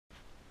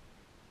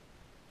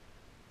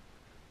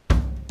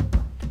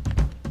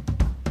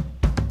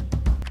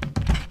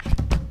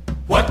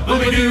will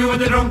we do with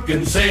the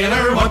drunken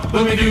sailor? What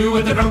will we do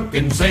with the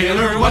drunken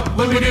sailor? What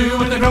will we do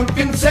with the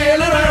drunken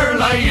sailor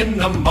early in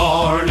the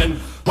morning?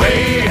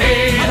 Way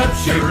hey and up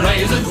she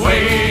rises,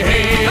 way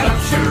hey and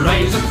up she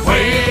rises,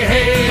 way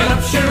hey and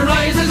up she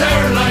rises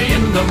early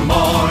in the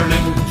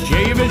morning.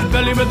 Shave his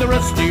belly with a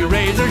rusty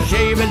razor,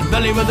 shave his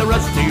belly with a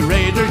rusty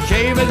razor,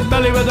 shave his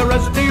belly with a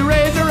rusty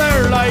razor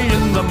early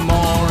in the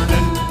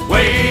morning.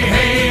 Way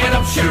hey and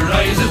up she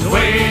rises,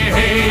 way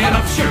hey and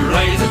up she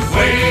rises,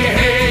 way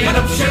hey and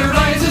up she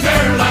rises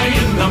early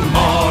in the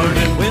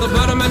morning. We'll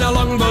put him in a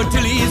longboat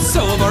till he's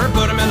sober,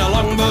 put him in a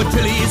longboat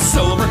till he's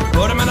sober,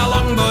 put him in a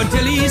longboat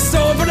till he's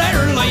sober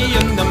early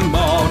in the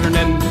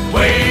morning.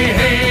 Way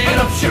hey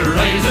and up she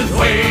rises,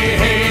 way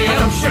hey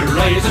and up she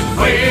rises,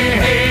 way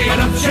hey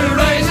and up she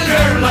rises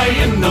early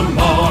in the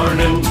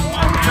morning.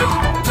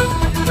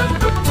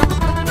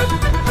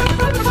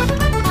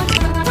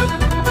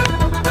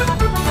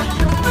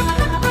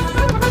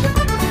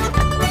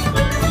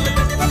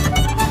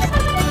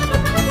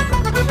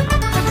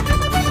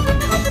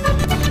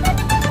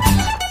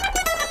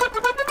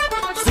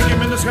 Stick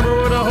him in the scupper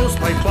with a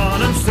hosepipe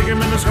on him, stick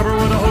him in the scupper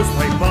with a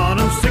hosepipe on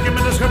him, stick him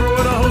in the scupper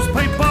with a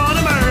hosepipe on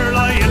him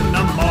early in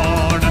the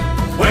morning.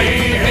 Way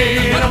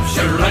hey and up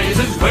she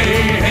rises, way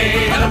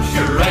hey and up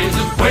she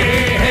rises, way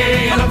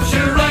hey and up she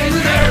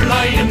rises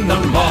early in the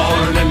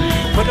morning.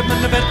 Put him in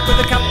the bed with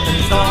the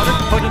captain's daughter,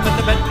 put him in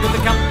the bed with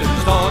the captain's